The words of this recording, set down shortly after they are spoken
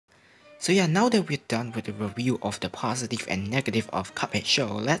So yeah, now that we're done with the review of the positive and negative of Cuphead Show,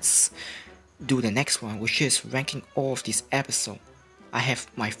 let's do the next one, which is ranking all of these episodes. I have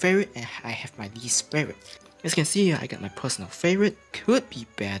my favorite and I have my least favorite. As you can see here, I got my personal favorite, could be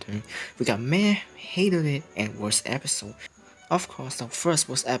better. We got meh, hated it, and worst episode. Of course, the first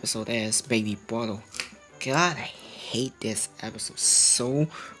worst episode is Baby Bottle. God, I hate this episode so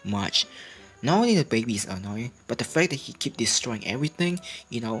much. Not only the baby is annoying, but the fact that he keep destroying everything,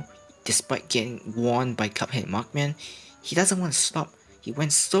 despite getting warned by Cuphead Mugman, he doesn't want to stop. He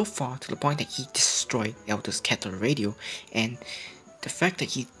went so far to the point that he destroyed Elder's Kettle Radio, and the fact that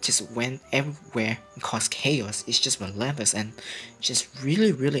he just went everywhere and caused chaos is just relentless and just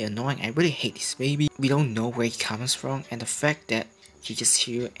really annoying. I really hate this baby. We don't know where he comes from, and the fact that he just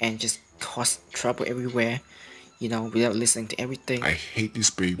here and just caused trouble everywhere, without listening to everything. I hate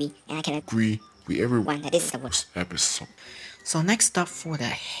this baby, and I can agree with everyone that this is the worst episode. So next up for the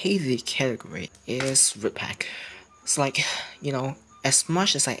hazy category is Woodpeck. It's like, as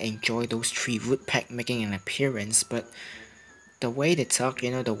much as I enjoy those three Woodpeck making an appearance, but the way they talk,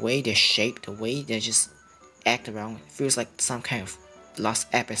 the way they shape, the way they just act around, it feels like some kind of last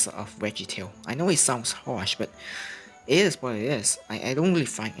episode of VeggieTale. I know it sounds harsh, but it is what it is. I don't really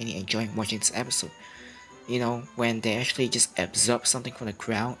find any enjoyment watching this episode. When they actually just absorb something from the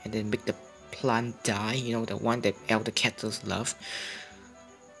ground and then make the plant die, the one that elder kettles love.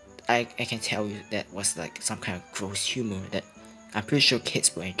 I can tell you that was like some kind of gross humor that I'm pretty sure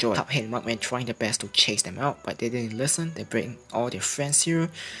kids will enjoy. Cuphead and Mugman trying their best to chase them out, but they didn't listen. They bring all their friends here,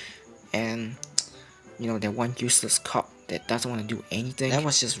 and that one useless cop that doesn't want to do anything. That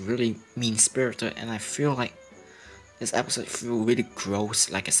was just really mean-spirited, and I feel like this episode feels really gross.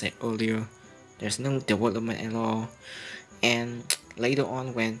 Like I said earlier, there's no development at all, and later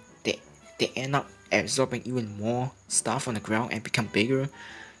on when they end up absorbing even more stuff on the ground and become bigger,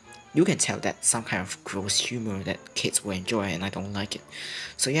 you can tell that some kind of gross humor that kids will enjoy, and I don't like it.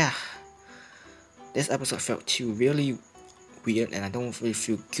 So yeah, this episode felt too really weird, and I don't really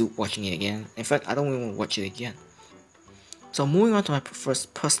feel good watching it again. In fact, I don't even want to watch it again. So moving on to my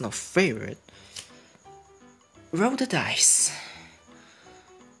first personal favorite, Roll the Dice.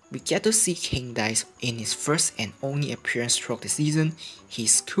 We get to see King Dice in his first and only appearance throughout the season.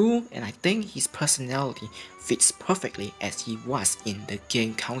 He's cool, and I think his personality fits perfectly as he was in the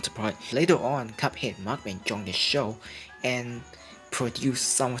game counterpart. Later on, Cuphead Mugman joined the show and produced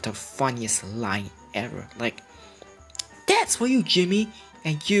some of the funniest line ever. Like, "That's for you, Jimmy,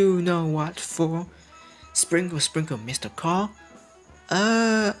 and you know what for? Sprinkle, sprinkle, Mr. Carl.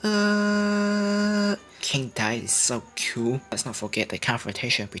 King Dice is so cool." Let's not forget the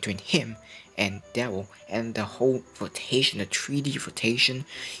confrontation between him and Devil, and the whole rotation, the 3D rotation,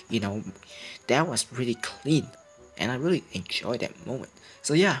 that was really clean, and I really enjoyed that moment.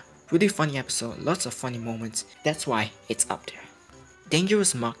 So yeah, really funny episode, lots of funny moments, that's why it's up there.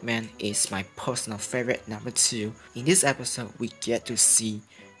 Dangerous Mugman is my personal favorite, number 2. In this episode, we get to see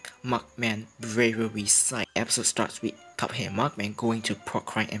Mugman bravery side. Episode starts with Cuphead and Mugman going to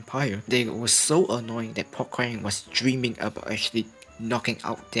Porcine Empire. They were so annoying that Porcine was dreaming about actually knocking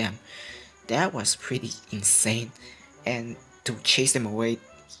out them. That was pretty insane, and to chase them away,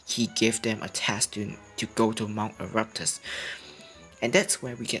 he gave them a task to go to Mount Eruptus. And that's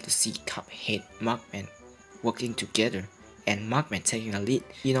where we get to see Cuphead Mugman working together, and Mugman taking the lead.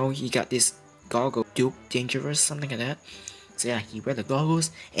 He got this goggle, Duke Dangerous, something like that. So yeah, he wear the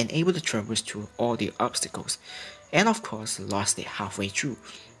goggles and able to traverse through all the obstacles, and of course lost it halfway through.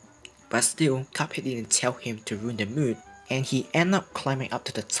 But still, Cuphead didn't tell him to ruin the mood, and he ended up climbing up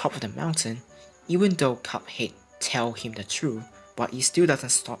to the top of the mountain, even though Cuphead tell him the truth, but it still doesn't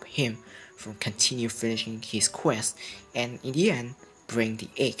stop him from continue finishing his quest, and in the end, bring the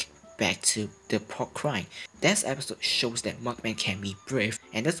egg back to the Porcine. This episode shows that Mugman can be brave,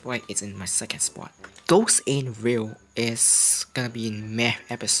 and that's why it's in my second spot. Ghost Ain't Real is gonna be in meh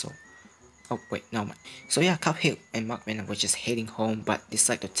episode. Oh wait, no man. So yeah, Cuphead and Mugman were just heading home, but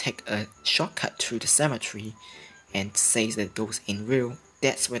decide to take a shortcut through the cemetery and says that ghost ain't real.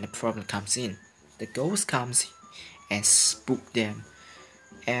 That's when the problem comes in. The ghost comes and spook them,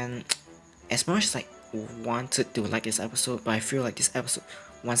 and as much as I wanted to like this episode, but I feel like this episode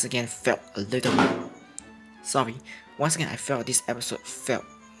once again felt a little once again I felt this episode felt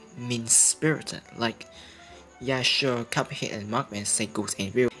mean-spirited. Like, yeah, sure, Cuphead and Mugman say ghosts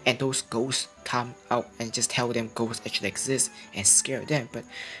ain't real, and those ghosts come out and just tell them ghosts actually exist and scare them, but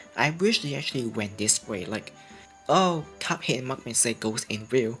I wish they actually went this way. Like, oh, Cuphead and Mugman say ghosts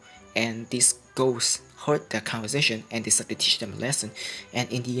ain't real, and these ghosts heard their conversation and decide to teach them a lesson,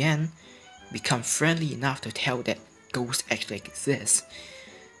 and in the end become friendly enough to tell that ghosts actually exist.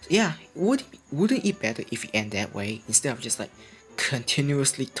 Yeah, wouldn't it better if it end that way instead of just like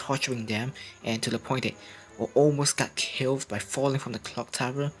continuously torturing them and to the point that we almost got killed by falling from the clock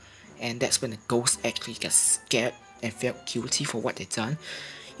tower, and that's when the ghost actually got scared and felt guilty for what they done.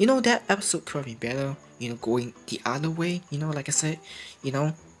 You know, that episode could have been better, you know, going the other way, you know, like I said, you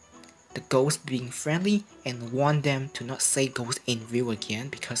know, the ghost being friendly and warn them to not say ghost in real again,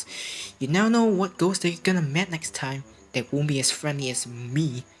 because you now know what ghost they're gonna meet next time that won't be as friendly as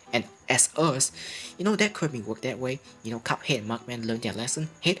me and as us. You know, that could be worked that way. You know, Cuphead and Mugman learned their lesson,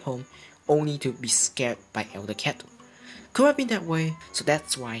 head home, only to be scared by Elder Kettle. Could have been that way, so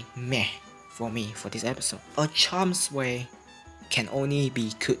that's why meh for me for this episode. A charm's way can only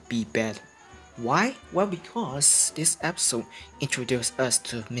be could be better. Why? Well, because this episode introduced us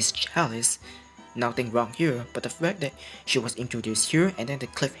to Miss Chalice. Nothing wrong here, but the fact that she was introduced here and then the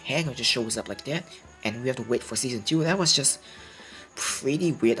cliffhanger just shows up like that, and we have to wait for season 2, that was just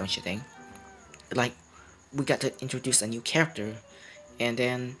pretty weird, don't you think? Like, we got to introduce a new character, and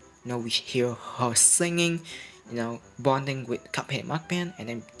then, you know, we hear her singing, you know, bonding with Cuphead and Mugman, and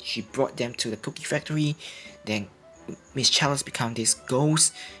then she brought them to the cookie factory, then Miss Chalice become this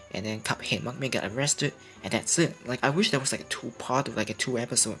ghost, and then Cuphead and Mugman got arrested, and that's it. Like, I wish there was like a 2-part of like a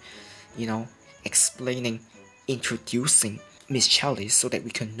 2-episode, you know, explaining, introducing Miss Chalice so that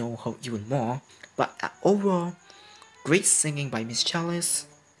we can know her even more. But overall, great singing by Miss Chalice,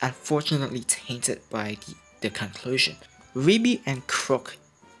 unfortunately tainted by the conclusion. Ribby and Crook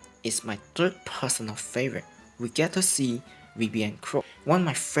is my third personal favorite. We get to see Ribby and Crook, one of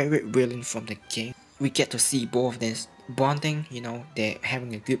my favorite villains from the game. We get to see both of them bonding, you know, they're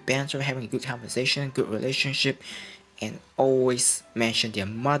having a good banter, having a good conversation, good relationship, and always mention their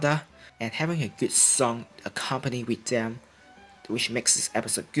mother, and having a good song accompanied with them, which makes this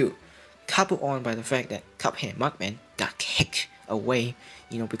episode good. Coupled on by the fact that Cuphead and Mugman got kicked away,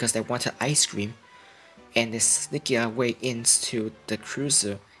 you know, because they wanted ice cream, and they sneak their way into the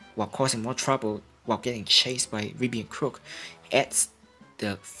cruiser while causing more trouble while getting chased by Ribby and Crook, adds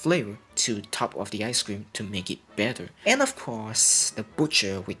the flavor to top of the ice cream to make it better. And of course, the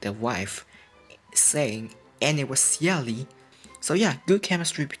butcher with the wife saying, and it was yelly. So yeah, good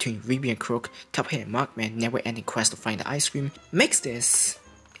chemistry between Ribby and Crook, Cuphead and Mugman, never-ending quest to find the ice cream, makes this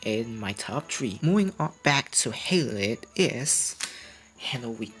in my top 3. Moving on back to Hate It is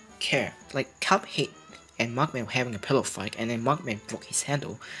handle with care. Like, Cuphead and Mugman were having a pillow fight, and then Mugman broke his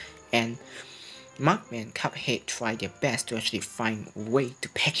handle, and Mugman and Cuphead tried their best to actually find a way to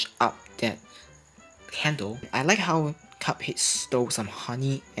patch up that handle. I like how Cuphead stole some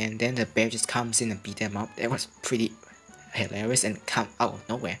honey and then the bear just comes in and beat them up. That was pretty hilarious and come out of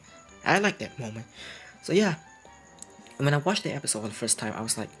nowhere. I like that moment. So yeah, when I watched the episode for the first time, I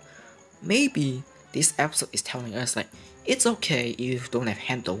was like, maybe this episode is telling us like, it's okay if you don't have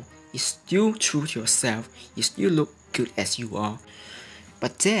handle. You're still true to yourself. You still look good as you are.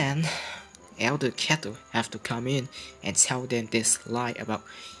 But then Elder Kettle have to come in and tell them this lie about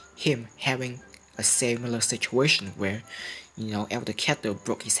him having a similar situation where, you know, Elder Kettle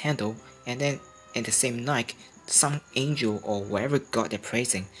broke his handle, and then in the same night, some angel or whatever god they're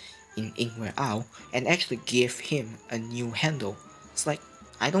praising in Inkwell and actually gave him a new handle. It's like,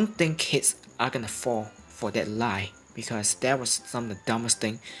 I don't think kids are gonna fall for that lie, because that was some of the dumbest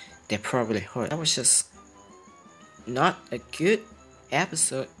thing they probably heard. That was just not a good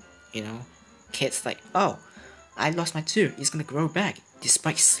episode, you know. Kids like, oh, I lost my tooth, it's gonna grow back,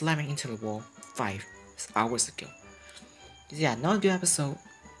 despite slamming into the wall 5 hours ago. Yeah, not a good episode,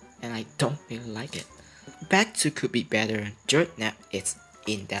 and I don't really like it. Back to Could Be Better, Dirt Nap is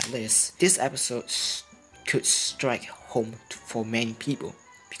in that list. This episode could strike home for many people,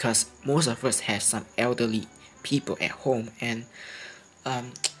 because most of us have some elderly people at home, and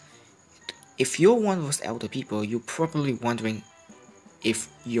if you're one of those elder people, you're probably wondering if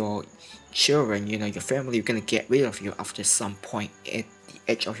your children, you know, your family, are gonna get rid of you after some point at the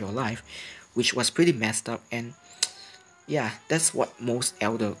edge of your life, which was pretty messed up. And yeah, that's what most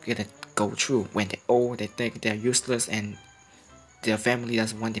elder gonna go through when they're old. They think they're useless and their family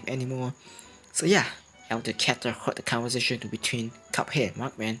doesn't want them anymore. So yeah, Elder Ketter heard the conversation between Cuphead and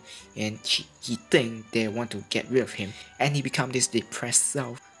Mugman, and he think they want to get rid of him, and he become this depressed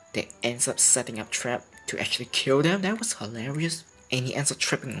self that ends up setting up trap to actually kill them. That was hilarious. And he ends up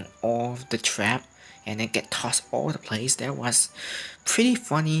tripping on all the trap and then get tossed all the place. That was pretty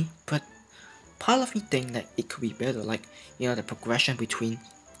funny, but part of me think that it could be better. Like, you know, the progression between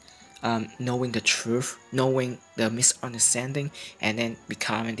knowing the truth, knowing the misunderstanding, and then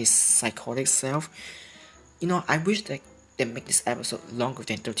becoming this psychotic self. You know, I wish that they make this episode longer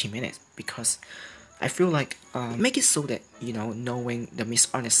than 30 minutes, because I feel like make it so that, you know, knowing the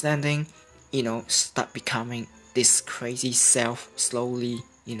misunderstanding, you know, start becoming this crazy self slowly,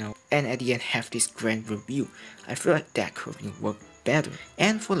 you know, and at the end have this grand review. I feel like that could work better.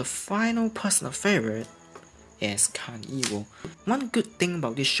 And for the final personal favorite is Carnival. One good thing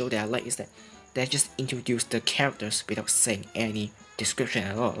about this show that I like is that they just introduce the characters without saying any description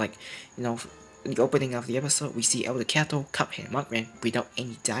at all. Like, you know, in the opening of the episode, we see Elder Cattle, Cuphead, Mugman without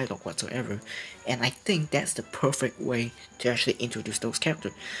any dialogue whatsoever. And I think that's the perfect way to actually introduce those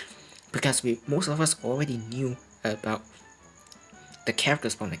characters. Because most of us already knew about the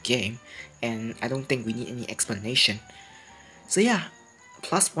characters from the game, and I don't think we need any explanation. So yeah,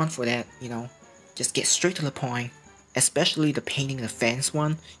 +1 for that, you know, just get straight to the point. Especially the painting the fence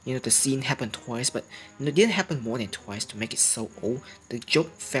one, you know, the scene happened twice, but it didn't happen more than twice to make it so old. The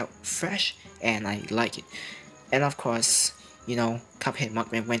joke felt fresh, and I like it. And of course, you know, Cuphead and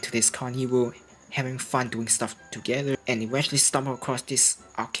Mugman went to this carnival, having fun doing stuff together, and eventually stumbled across this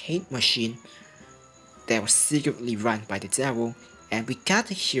arcade machine that was secretly run by the devil, and we got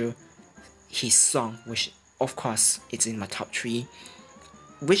to hear his song, which of course it's in my top 3.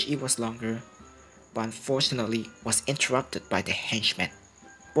 Wish it was longer, but unfortunately was interrupted by the henchman.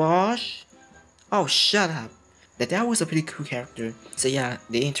 Bosh? Oh, shut up. The devil was a pretty cool character, so yeah,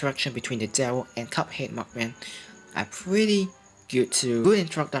 the interaction between the devil and Cuphead Mugman are pretty good too. Good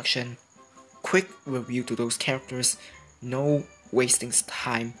introduction, quick review to those characters, no wasting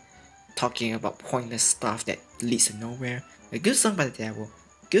time talking about pointless stuff that leads to nowhere. A good song by the devil,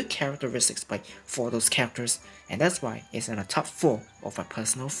 good characteristics for those characters, and that's why it's in the top 4 of my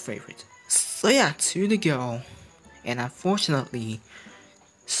personal favorite. So yeah, 2 to go, and unfortunately,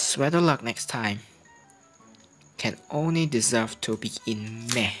 Sweater Luck Next Time can only deserve to be in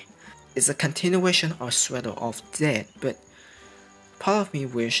meh. It's a continuation of Sweater of Dead, but part of me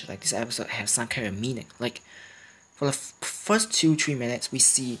wish like this episode had some kind of meaning. Like, for the first 2-3 minutes, we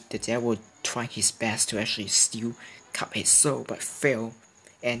see the devil trying his best to actually steal Cuphead's soul, but fail,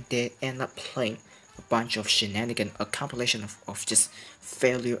 and they end up playing a bunch of shenanigans, a compilation of just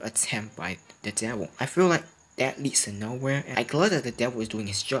failure attempt by the devil. I feel like that leads to nowhere, and I'm glad that the devil is doing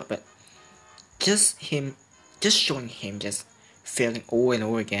his job, but just showing him just failing over and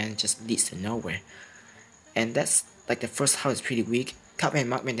over again just leads to nowhere. And that's like the first half is pretty weak. Cuphead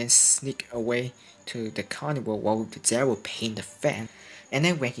and Mugman then sneak away to the carnival while the devil paint the fan. And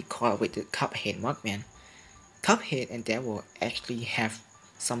then when he caught up with the Cuphead and Mugman, Cuphead and devil actually have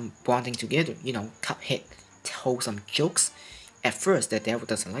some bonding together. You know, Cuphead told some jokes. At first, the devil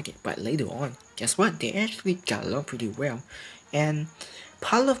doesn't like it, but later on, guess what? They actually got along pretty well. And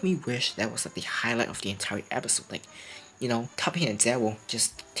part of me wish that was like the highlight of the entire episode. Like, you know, Cuphead and devil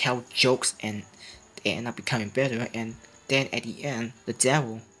just tell jokes and they end up becoming better, and then at the end, the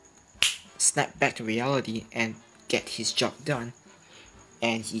devil snap back to reality and get his job done,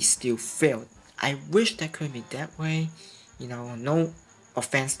 and he still failed. I wish that could be that way, you know, no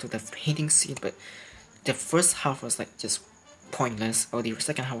offense to the painting scene, but the first half was like just pointless, or the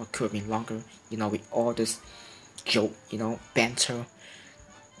second half could have been longer, you know, with all this joke, you know, banter.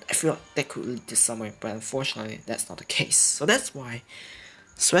 I feel like that could lead to somewhere, but unfortunately that's not the case. So that's why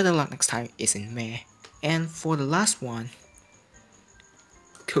Sweater Luck Next Time is in meh. And for the last one,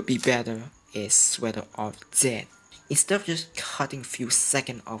 could be better, is Sweater of Dead. Instead of just cutting few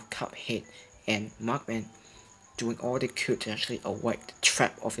seconds of Cuphead and Mugman doing all they could to actually avoid the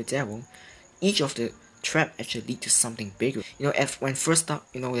trap of the devil, each of the trap actually lead to something bigger. You know, when first up,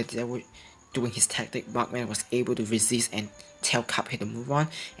 you know, the devil doing his tactic, Mugman was able to resist and tell Cuphead to move on,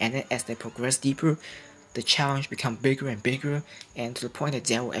 and then as they progress deeper, the challenge become bigger and bigger, and to the point that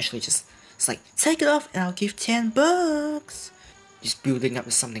devil actually just, it's like, take it off and I'll give $10. Just building up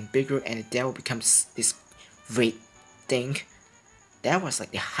to something bigger, and the devil becomes this great thing. That was like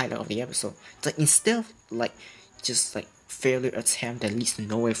the highlight of the episode. So instead of like just like failure attempt that leads to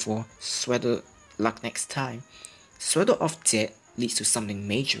nowhere for Sweater Luck Next Time, Sweater of Dead leads to something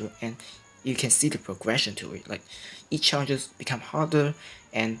major, and you can see the progression to it. Like each challenges become harder,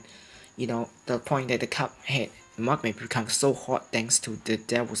 and you know, the point that the Cuphead Mugman becomes so hard thanks to the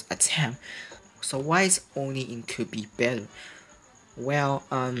devil's attempt. So why is only in could be better? Well,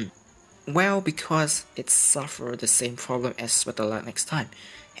 because it suffered the same problem as Sweater Luck Next Time.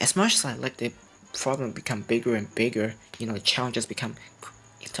 As much as I like the problem become bigger and bigger, you know, the challenges become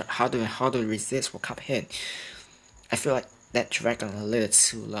harder and harder to resist for Cuphead, I feel like that dragged on a little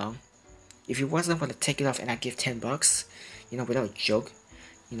too long. If it wasn't for the take it off and I give $10, you know, without a joke,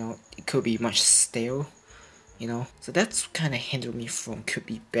 you know, it could be much stale, you know. So that's kind of hindered me from could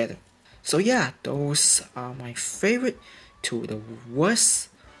be better. So yeah, those are my favorite to the worst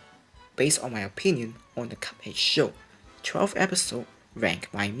based on my opinion on the Cuphead Show. 12th episode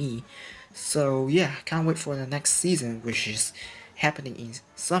ranked by me. So yeah, can't wait for the next season, which is happening in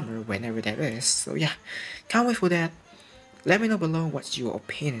summer, whenever that is. So yeah, can't wait for that. Let me know below what your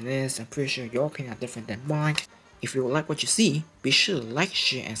opinion is. I'm pretty sure your opinion are different than mine. If you like what you see, be sure to like,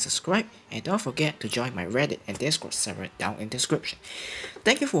 share, and subscribe, and don't forget to join my Reddit and Discord server down in the description.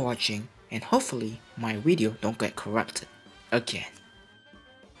 Thank you for watching, and hopefully my video don't get corrupted again.